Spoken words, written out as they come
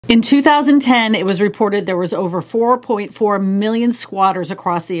In 2010, it was reported there was over 4.4 million squatters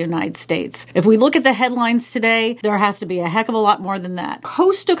across the United States. If we look at the headlines today, there has to be a heck of a lot more than that.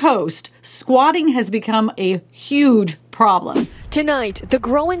 Coast to coast, squatting has become a huge problem. Tonight, the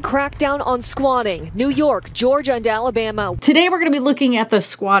growing crackdown on squatting, New York, Georgia, and Alabama. Today, we're going to be looking at the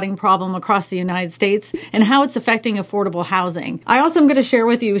squatting problem across the United States and how it's affecting affordable housing. I also am going to share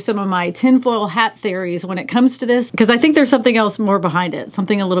with you some of my tinfoil hat theories when it comes to this, because I think there's something else more behind it,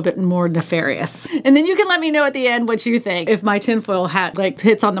 something a little bit more nefarious. And then you can let me know at the end what you think, if my tinfoil hat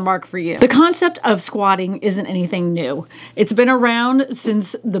hits on the mark for you. The concept of squatting isn't anything new. It's been around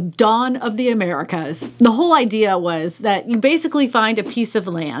since the dawn of the Americas. The whole idea was that you basically find a piece of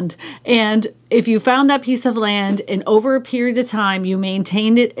land, and if you found that piece of land and over a period of time you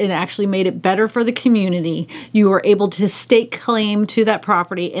maintained it and actually made it better for the community, you were able to stake claim to that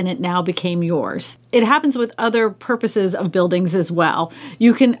property and it now became yours. It happens with other purposes of buildings as well.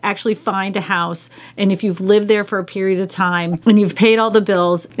 You can actually find a house, and if you've lived there for a period of time and you've paid all the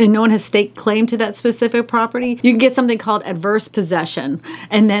bills and no one has staked claim to that specific property, you can get something called adverse possession,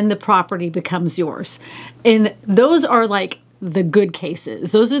 and then the property becomes yours. And those are like the good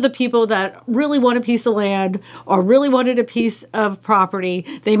cases. Those are the people that really want a piece of land or really wanted a piece of property.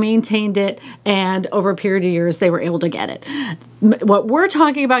 They maintained it, and over a period of years, they were able to get it. What we're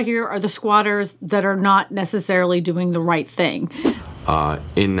talking about here are the squatters that are not necessarily doing the right thing.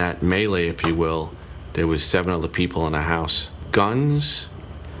 In that melee, if you will, there was 7 other people in a house. Guns,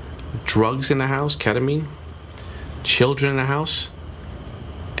 drugs in the house, ketamine, children in the house,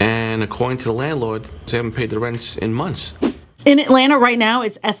 and according to the landlord, they haven't paid the rents in months. In Atlanta right now,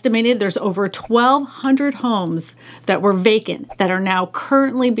 it's estimated there's over 1,200 homes that were vacant that are now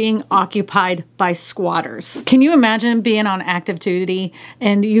currently being occupied by squatters. Can you imagine being on active duty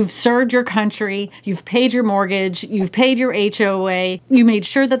and you've served your country, you've paid your mortgage, you've paid your HOA, you made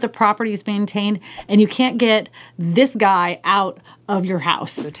sure that the property is maintained, and you can't get this guy out of your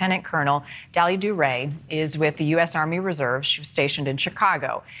house? Lieutenant Colonel Dahlia Duray is with the U.S. Army Reserve. She was stationed in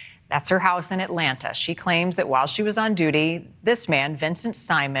Chicago. That's her house in Atlanta. She claims that while she was on duty, this man, Vincent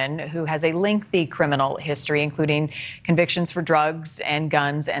Simon, who has a lengthy criminal history, including convictions for drugs and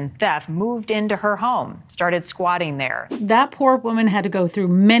guns and theft, moved into her home, started squatting there. That poor woman had to go through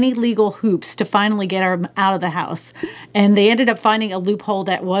many legal hoops to finally get her out of the house. And they ended up finding a loophole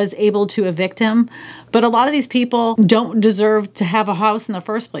that was able to evict him. But a lot of these people don't deserve to have a house in the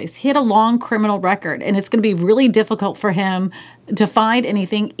first place. He had a long criminal record, and it's going to be really difficult for him to find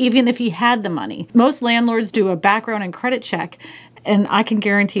anything, even if he had the money. Most landlords do a background and credit check, and I can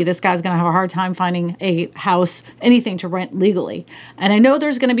guarantee this guy's going to have a hard time finding a house, anything to rent legally. And I know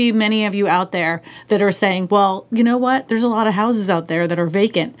there's going to be many of you out there that are saying, well, you know what? There's a lot of houses out there that are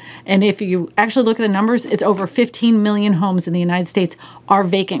vacant. And if you actually look at the numbers, it's over 15 million homes in the United States are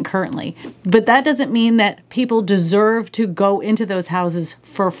vacant currently. But that doesn't mean that people deserve to go into those houses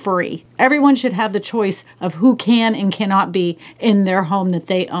for free. Everyone should have the choice of who can and cannot be in their home that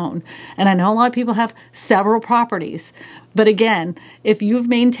they own. And I know a lot of people have several properties. But again, if you've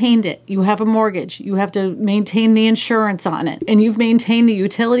maintained it, you have a mortgage, you have to maintain the insurance on it, and you've maintained the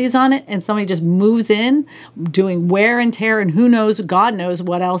utilities on it, and somebody just moves in doing wear and tear and who knows, God knows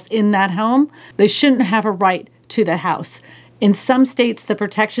what else in that home, they shouldn't have a right to the house. In some states, the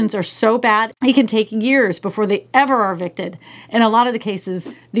protections are so bad, it can take years before they ever are evicted. In a lot of the cases,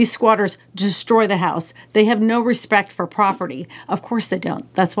 these squatters destroy the house. They have no respect for property. Of course they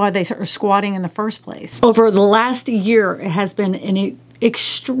don't. That's why they are squatting in the first place. Over the last year, it has been an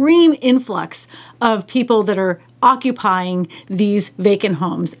extreme influx of people that are occupying these vacant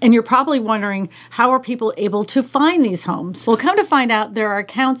homes. And you're probably wondering, how are people able to find these homes? Well, come to find out, there are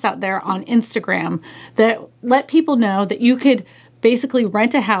accounts out there on Instagram that let people know that you could basically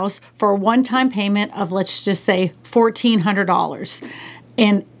rent a house for a one-time payment of, let's just say, $1,400.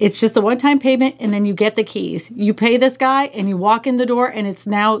 And it's just a one-time payment, and then you get the keys. You pay this guy, and you walk in the door, and it's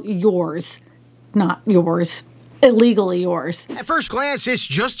now yours. Not yours. Illegally yours. At first glance, it's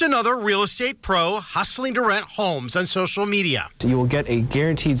just another real estate pro hustling to rent homes on social media. You will get a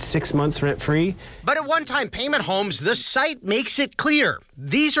guaranteed 6 months rent free. But at One-Time Payment Homes, the site makes it clear.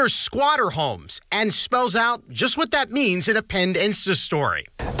 These are squatter homes and spells out just what that means in a pinned Insta story.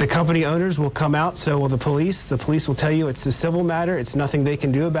 The company owners will come out, so will the police. The police will tell you it's a civil matter. It's nothing they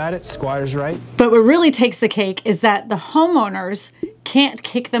can do about it. Squatter's right. But what really takes the cake is that the homeowners can't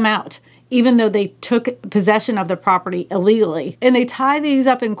kick them out. even though they took possession of the property illegally. And they tie these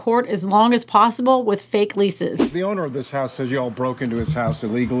up in court as long as possible with fake leases. The owner of this house says you all broke into his house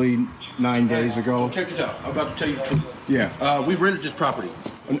illegally 9 days ago. So check this out. I'm about to tell you the truth. Yeah. We rented this property.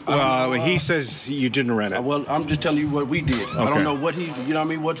 He says you didn't rent it. Well, I'm just telling you what we did. Okay. I don't know what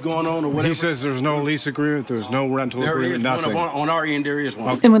what's going on or whatever. He says there's no lease agreement, there's no rental agreement, nothing. On our end, there is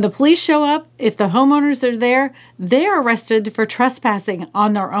one. Okay. And when the police show up, if the homeowners are there, they're arrested for trespassing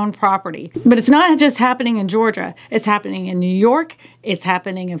on their own property. But it's not just happening in Georgia. It's happening in New York. It's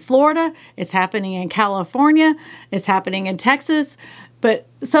happening in Florida. It's happening in California. It's happening in Texas. But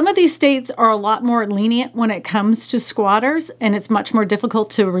some of these states are a lot more lenient when it comes to squatters, and it's much more difficult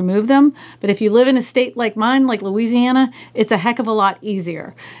to remove them. But if you live in a state like mine, like Louisiana, it's a heck of a lot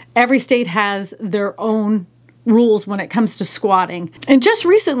easier. Every state has their own rules when it comes to squatting. And just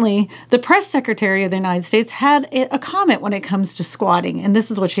recently, the press secretary of the United States had a comment when it comes to squatting, and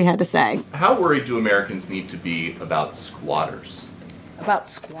this is what she had to say. How worried do Americans need to be about squatters? About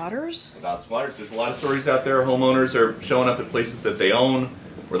squatters? About squatters. There's a lot of stories out there. Homeowners are showing up at places that they own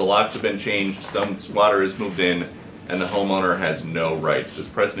where the locks have been changed. Some squatter has moved in and the homeowner has no rights. Does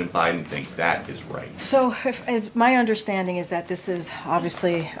President Biden think that is right? So if my understanding is that this is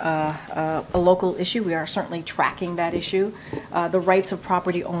obviously a local issue. We are certainly tracking that issue. The rights of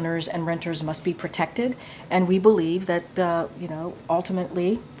property owners and renters must be protected. And we believe that,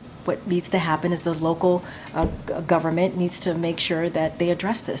 ultimately, what needs to happen is the local government needs to make sure that they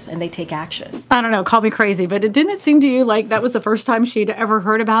address this and they take action. I don't know, call me crazy, but it didn't seem to you like that was the first time she'd ever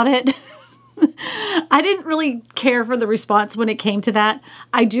heard about it? I didn't really care for the response when it came to that.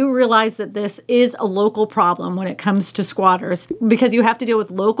 I do realize that this is a local problem when it comes to squatters because you have to deal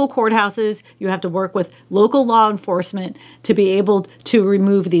with local courthouses, you have to work with local law enforcement to be able to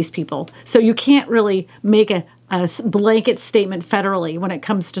remove these people. So you can't really make a blanket statement federally when it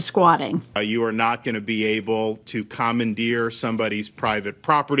comes to squatting. You are not going to be able to commandeer somebody's private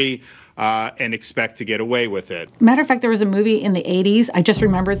property and expect to get away with it. Matter of fact, there was a movie in the 80s, I just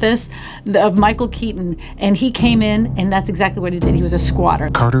remembered this, of Michael Keaton, and he came in, and that's exactly what he did. He was a squatter.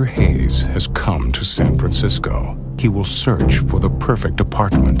 Carter Hayes has come to San Francisco. He will search for the perfect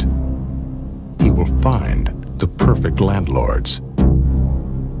apartment. He will find the perfect landlords.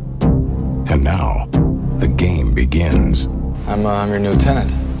 And now, the game begins. I'm your new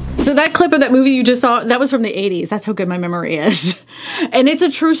tenant. So that clip of that movie you just saw, that was from the 80s. That's how good my memory is. And it's a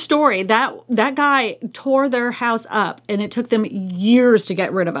true story. That guy tore their house up, and it took them years to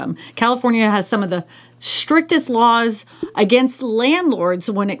get rid of him. California has some of the strictest laws against landlords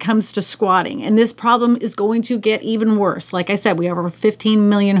when it comes to squatting. And this problem is going to get even worse. Like I said, we have over 15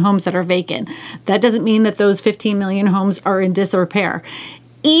 million homes that are vacant. That doesn't mean that those 15 million homes are in disrepair.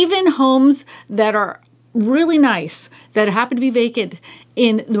 Even homes that are really nice, that happen to be vacant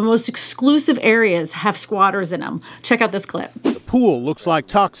in the most exclusive areas, have squatters in them. Check out this clip. The pool looks like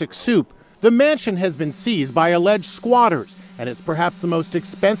toxic soup. The mansion has been seized by alleged squatters, and it's perhaps the most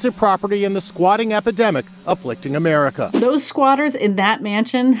expensive property in the squatting epidemic afflicting America. Those squatters in that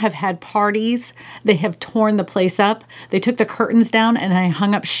mansion have had parties. They have torn the place up. They took the curtains down and they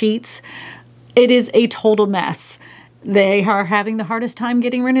hung up sheets. It is a total mess. They are having the hardest time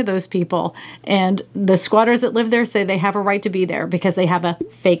getting rid of those people. And the squatters that live there say they have a right to be there because they have a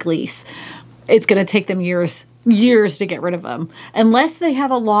fake lease. It's going to take them years to get rid of them, unless they have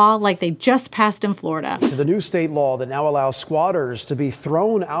a law like they just passed in Florida. To the new state law that now allows squatters to be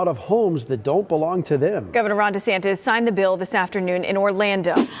thrown out of homes that don't belong to them. Governor Ron DeSantis signed the bill this afternoon in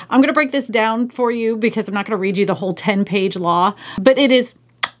Orlando. I'm going to break this down for you because I'm not going to read you the whole 10-page law, but it's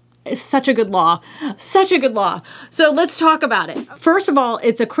such a good law. Such a good law. So let's talk about it. First of all,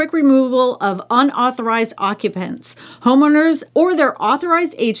 it's a quick removal of unauthorized occupants. Homeowners or their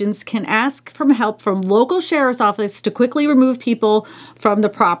authorized agents can ask for help from local sheriff's office to quickly remove people from the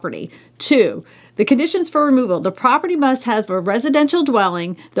property. 2, the conditions for removal. The property must have a residential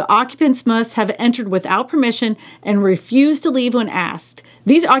dwelling. The occupants must have entered without permission and refuse to leave when asked.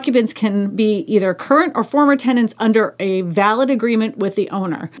 These occupants can be either current or former tenants under a valid agreement with the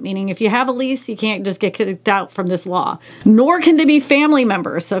owner. Meaning if you have a lease, you can't just get kicked out from this law. Nor can they be family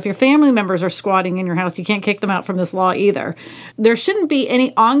members. So if your family members are squatting in your house, you can't kick them out from this law either. There shouldn't be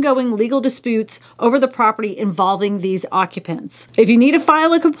any ongoing legal disputes over the property involving these occupants. If you need to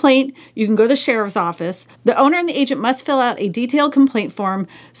file a complaint, you can go to the sheriff's office. The owner and the agent must fill out a detailed complaint form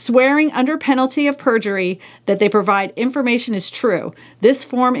swearing under penalty of perjury that they provide information is true. This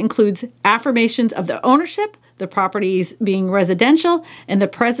form includes affirmations of the ownership, the properties being residential, and the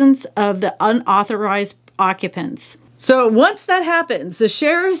presence of the unauthorized occupants. So once that happens, the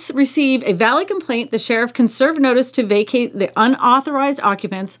sheriffs receive a valid complaint. The sheriff can serve notice to vacate the unauthorized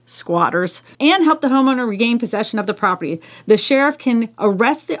occupants, squatters, and help the homeowner regain possession of the property. The sheriff can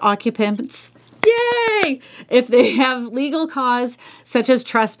arrest the occupants, yay, if they have legal cause such as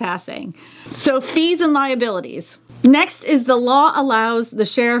trespassing. So fees and liabilities. Next is the law allows the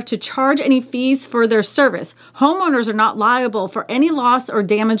sheriff to charge any fees for their service. Homeowners are not liable for any loss or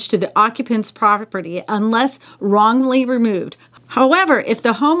damage to the occupant's property unless wrongly removed. However, if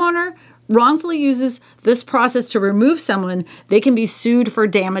the homeowner wrongfully uses this process to remove someone, they can be sued for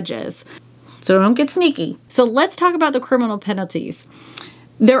damages. So don't get sneaky. So let's talk about the criminal penalties.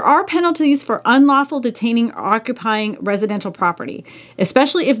 There are penalties for unlawful detaining or occupying residential property,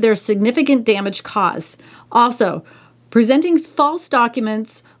 especially if there's significant damage caused. Also, presenting false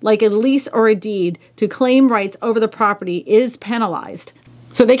documents like a lease or a deed to claim rights over the property is penalized.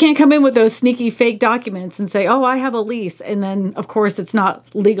 So they can't come in with those sneaky fake documents and say, oh, I have a lease. And then, of course, it's not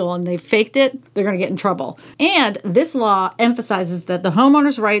legal and they faked it. They're going to get in trouble. And this law emphasizes that the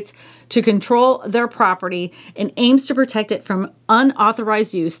homeowner's rights to control their property and aims to protect it from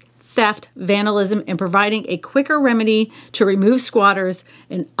unauthorized use, theft, vandalism, and providing a quicker remedy to remove squatters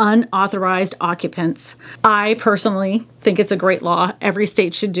and unauthorized occupants. I personally think it's a great law. Every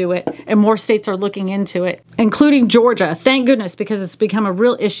state should do it, and more states are looking into it, including Georgia. Thank goodness, because it's become a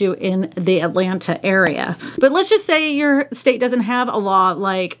real issue in the Atlanta area. But let's just say your state doesn't have a law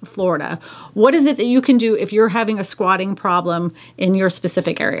like Florida. What is it that you can do if you're having a squatting problem in your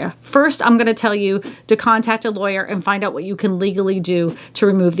specific area? First, I'm going to tell you to contact a lawyer and find out what you can legally do to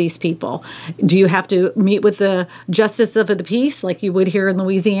remove these people. Do you have to meet with the justice of the peace like you would here in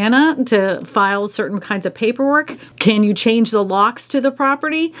Louisiana to file certain kinds of paperwork? Can you change the locks to the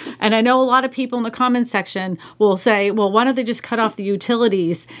property? And I know a lot of people in the comments section will say, well, why don't they just cut off the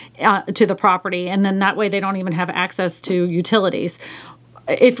utilities to the property, and then that way they don't even have access to utilities.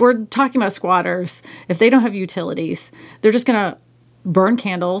 If we're talking about squatters, if they don't have utilities, they're just going to burn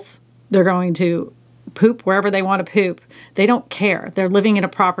candles. They're going to poop wherever they want to poop. They don't care. They're living in a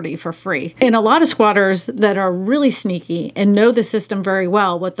property for free. And a lot of squatters that are really sneaky and know the system very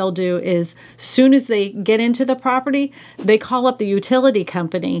well, what they'll do is, soon as they get into the property, they call up the utility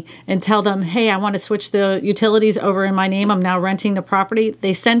company and tell them, hey, I want to switch the utilities over in my name. I'm now renting the property.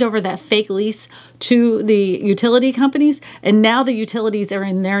 They send over that fake lease to the utility companies, and now the utilities are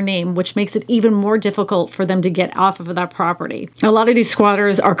in their name, which makes it even more difficult for them to get off of that property. A lot of these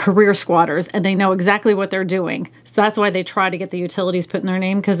squatters are career squatters, and they know exactly what they're doing. So that's why they try to get the utilities put in their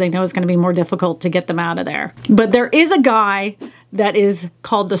name, because they know it's going to be more difficult to get them out of there. But there is a guy that is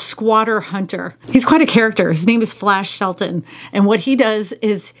called the Squatter Hunter. He's quite a character. His name is Flash Shelton. And what he does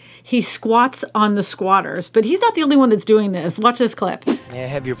is he squats on the squatters. But he's not the only one that's doing this. Watch this clip. May I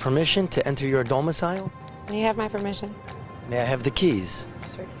have your permission to enter your domicile? You have my permission. May I have the keys?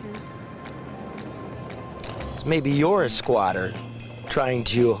 Sure can. So maybe you're a squatter trying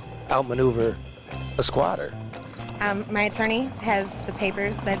to outmaneuver a squatter. My attorney has the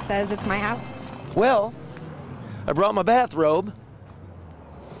papers that says it's my house. Well, I brought my bathrobe.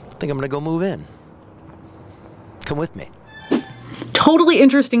 I think I'm gonna go move in. Come with me. Totally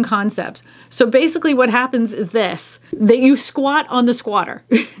interesting concept. So basically what happens is this, that you squat on the squatter.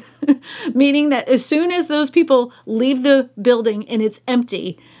 Meaning that as soon as those people leave the building and it's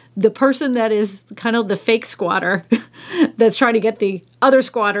empty, the person that is kind of the fake squatter that's trying to get the other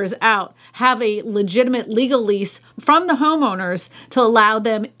squatters out have a legitimate legal lease from the homeowners to allow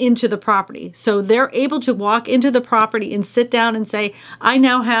them into the property. So they're able to walk into the property and sit down and say, I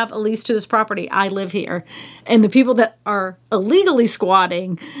now have a lease to this property. I live here. And the people that are illegally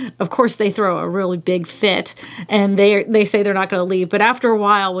squatting, of course, they throw a really big fit and they say they're not going to leave. But after a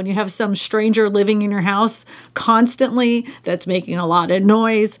while, when you have some stranger living in your house constantly that's making a lot of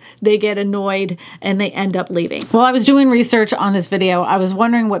noise, they get annoyed and they end up leaving. While I was doing research on this video, I was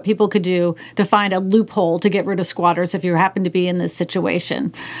wondering what people could do to find a loophole to get rid of squatters if you happen to be in this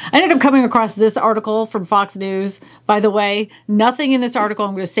situation. I ended up coming across this article from Fox News. By the way, nothing in this article,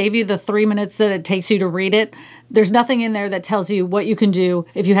 I'm going to save you the 3 minutes that it takes you to read it. There's nothing in there that tells you what you can do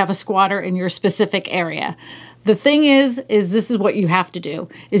if you have a squatter in your specific area. The thing is this is what you have to do,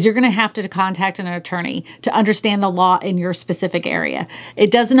 is you're going to have to contact an attorney to understand the law in your specific area.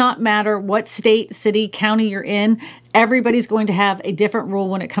 It does not matter what state, city, county you're in. Everybody's going to have a different rule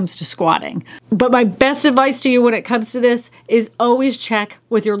when it comes to squatting. But my best advice to you when it comes to this is always check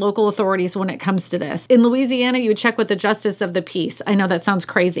with your local authorities when it comes to this. In Louisiana, you would check with the justice of the peace. I know that sounds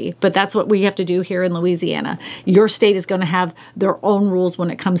crazy, but that's what we have to do here in Louisiana. Your state is going to have their own rules when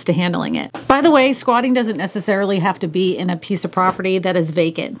it comes to handling it. By the way, squatting doesn't necessarily have to be in a piece of property that is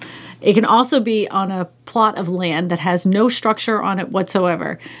vacant. It can also be on a plot of land that has no structure on it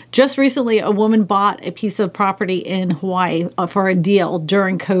whatsoever. Just recently, a woman bought a piece of property in Hawaii for a deal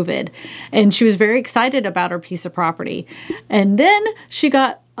during COVID, and she was very excited about her piece of property. And then she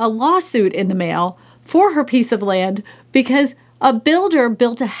got a lawsuit in the mail for her piece of land because a builder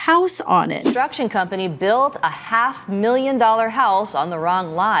built a house on it. Construction company built a $500,000 house on the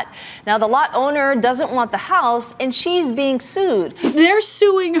wrong lot. Now the lot owner doesn't want the house and she's being sued. They're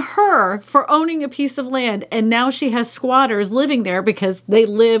suing her for owning a piece of land, and now she has squatters living there because they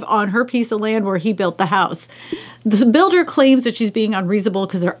live on her piece of land where he built the house. The builder claims that she's being unreasonable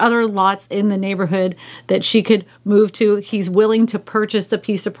because there are other lots in the neighborhood that she could move to. He's willing to purchase the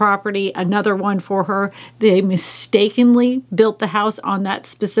piece of property, another one for her. They mistakenly built the house on that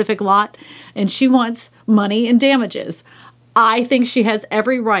specific lot, and she wants money and damages. I think she has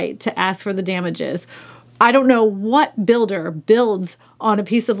every right to ask for the damages. I don't know what builder builds on a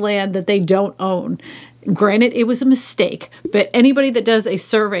piece of land that they don't own. Granted, it was a mistake, but anybody that does a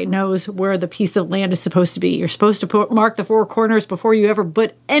survey knows where the piece of land is supposed to be. You're supposed to mark the four corners before you ever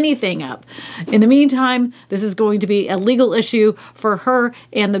put anything up. In the meantime, this is going to be a legal issue for her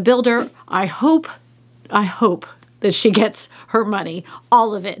and the builder. I hope that she gets her money,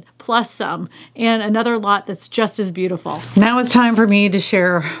 all of it, plus some, and another lot that's just as beautiful. Now it's time for me to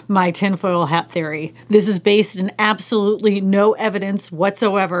share my tinfoil hat theory. This is based in absolutely no evidence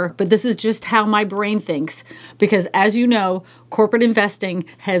whatsoever, but this is just how my brain thinks. Because as you know, corporate investing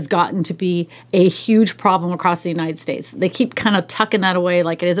has gotten to be a huge problem across the United States. They keep kind of tucking that away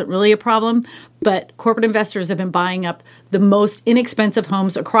like it isn't really a problem, but corporate investors have been buying up the most inexpensive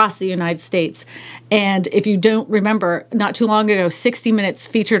homes across the United States. And if you don't remember, not too long ago, 60 Minutes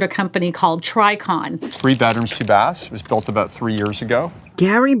featured a company called Tricon. 3 bedrooms, 2 baths. It was built about 3 years ago.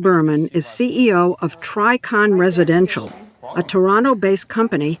 Gary Berman is CEO of Tricon Residential, a Toronto-based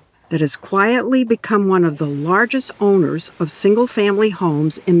company that has quietly become one of the largest owners of single-family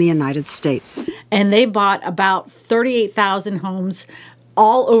homes in the United States. And they've bought about 38,000 homes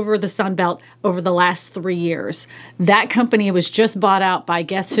all over the Sun Belt over the last 3 years. That company was just bought out by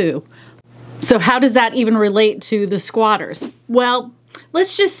guess who? So how does that even relate to the squatters? Well,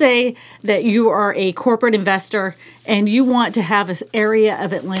 let's just say that you are a corporate investor and you want to have an area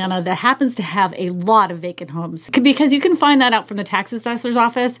of Atlanta that happens to have a lot of vacant homes, because you can find that out from the tax assessor's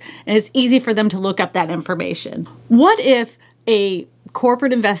office and it's easy for them to look up that information. What if a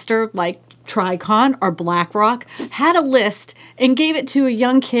corporate investor like Tricon or BlackRock had a list and gave it to a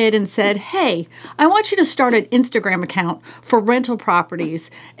young kid and said, hey, I want you to start an Instagram account for rental properties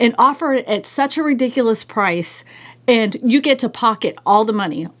and offer it at such a ridiculous price, and you get to pocket all the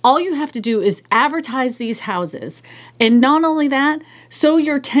money. All you have to do is advertise these houses. And not only that, so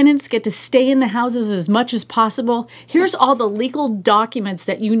your tenants get to stay in the houses as much as possible. Here's all the legal documents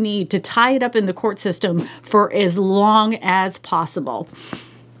that you need to tie it up in the court system for as long as possible.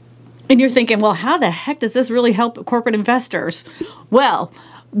 And you're thinking, well, how the heck does this really help corporate investors? Well,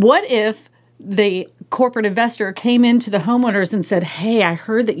 what if the corporate investor came into the homeowners and said, hey, I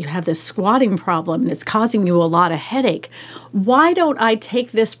heard that you have this squatting problem and it's causing you a lot of headache. Why don't I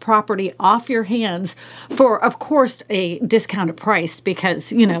take this property off your hands for, of course, a discounted price?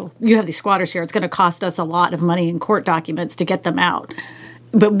 Because, you know, you have these squatters here. It's going to cost us a lot of money in court documents to get them out.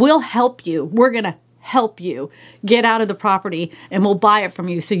 But we'll help you. We're going to help you get out of the property and we'll buy it from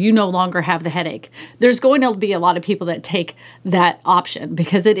you so you no longer have the headache. There's going to be a lot of people that take that option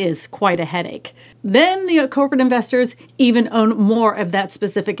because it is quite a headache. Then the corporate investors even own more of that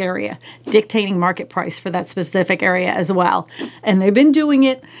specific area, dictating market price for that specific area as well. And they've been doing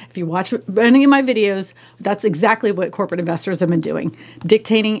it. If you watch any of my videos, that's exactly what corporate investors have been doing,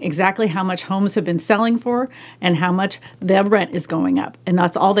 dictating exactly how much homes have been selling for and how much the rent is going up. And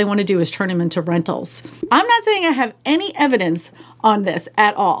that's all they want to do is turn them into rentals. I'm not saying I have any evidence on this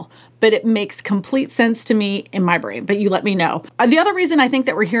at all, but it makes complete sense to me in my brain. But you let me know. The other reason I think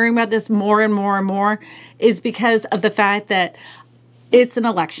that we're hearing about this more and more and more is because of the fact that it's an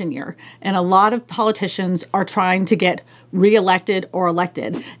election year and a lot of politicians are trying to get reelected or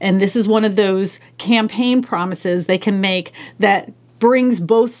elected. And this is one of those campaign promises they can make that brings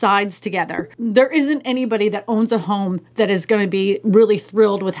both sides together. There isn't anybody that owns a home that is going to be really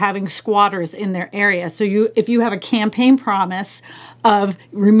thrilled with having squatters in their area. So if you have a campaign promise of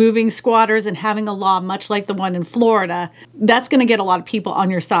removing squatters and having a law much like the one in Florida, that's going to get a lot of people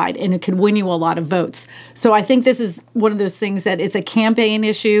on your side and it can win you a lot of votes. So I think this is one of those things that it's a campaign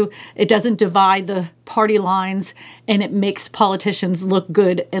issue. It doesn't divide the party lines and it makes politicians look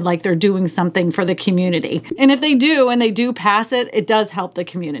good and like they're doing something for the community. And if they do, and they do pass it, it does help the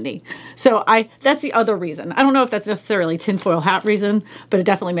community. So that's the other reason. I don't know if that's necessarily tinfoil hat reason, but it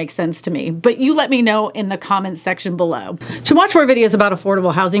definitely makes sense to me. But you let me know in the comments section below. To watch more videos about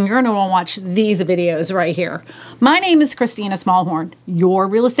affordable housing, you're going to want to watch these videos right here. My name is Kristina Smallhorn, your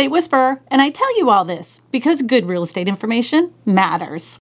real estate whisperer, and I tell you all this because good real estate information matters.